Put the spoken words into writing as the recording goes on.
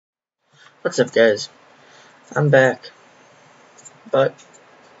What's up, guys? I'm back, but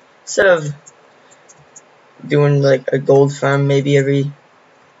instead of doing like a gold farm maybe every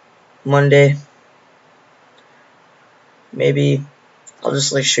Monday, maybe I'll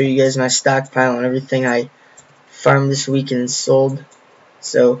just like show you guys my stockpile and everything I farmed this week and sold.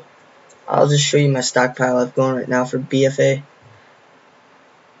 So I'll just show you my stockpile I've going right now for BFA.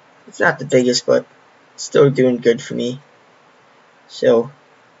 It's not the biggest, but still doing good for me. So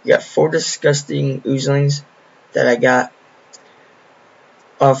we got 4 disgusting oozlings that I got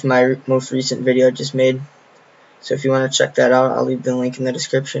off my most recent video I just made. So if you want to check that out, I'll leave the link in the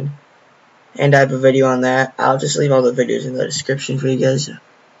description. And I have a video on that. I'll just leave all the videos in the description for you guys.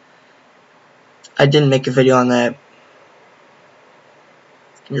 I didn't make a video on that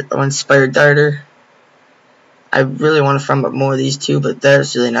Inspired Darter. I really want to farm up more of these too, but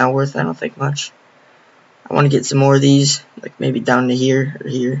that's really not worth it, I don't think much. I want to get some more of these, like maybe down to here or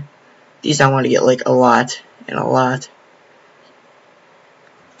here. These I want to get like a lot and a lot.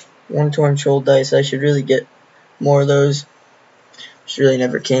 1 torn troll dice, I should really get more of those. Just really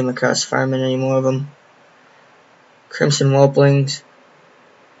never came across farming any more of them. Crimson Whelplings.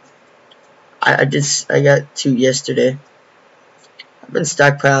 I got 2 yesterday. I've been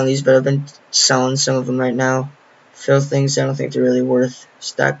stockpiling these, but I've been selling some of them right now. Fill things I don't think they're really worth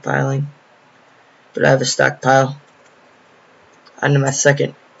stockpiling. But I have a stockpile. On to my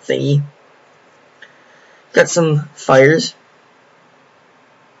second thingy. Got some fires.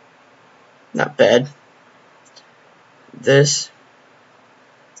 Not bad. This.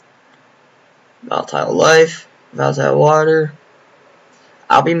 Volatile life. Volatile water.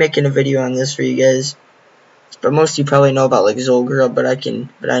 I'll be making a video on this for you guys. But most of you probably know about like Zolgrub, but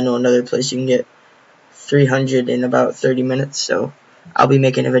I know another place you can get 300 in about 30 minutes, so I'll be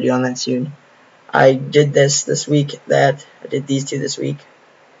making a video on that soon. I did this week, I did these 2 this week.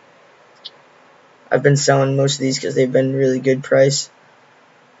 I've been selling most of these because they've been really good price.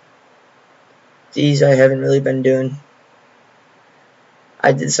 These I haven't really been doing.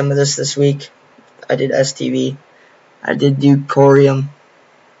 I did some of this week. I did STV. I did do Corium,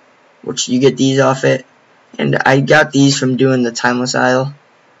 which you get these off it. And I got these from doing the Timeless Isle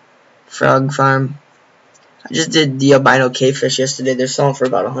Frog Farm. I just did the albino cavefish yesterday. They're selling for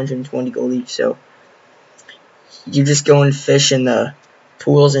about 120 gold each. So you just go and fish in the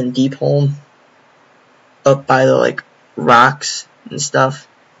pools in Deep Home, up by the like rocks and stuff.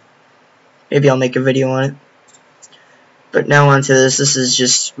 Maybe I'll make a video on it. But now on to this. This is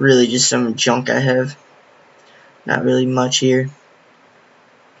just really just some junk I have. Not really much here.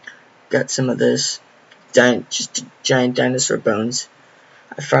 Got some of this. Just giant dinosaur bones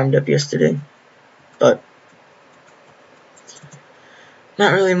I farmed up yesterday. But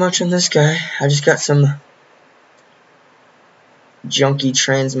not really much on this guy. I just got some junky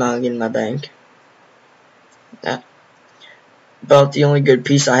transmog in my bank. About the only good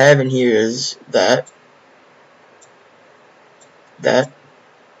piece I have in here is that. That's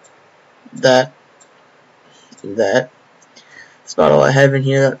about all I have in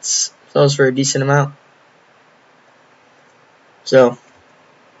here. That sells for a decent amount. So,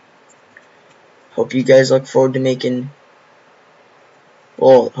 hope you guys look forward to making.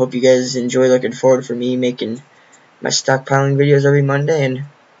 Well, hope you guys enjoy looking forward for me making my stockpiling videos every Monday. And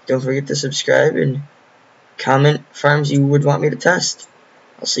don't forget to subscribe and comment farms you would want me to test.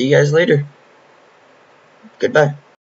 I'll see you guys later. Goodbye.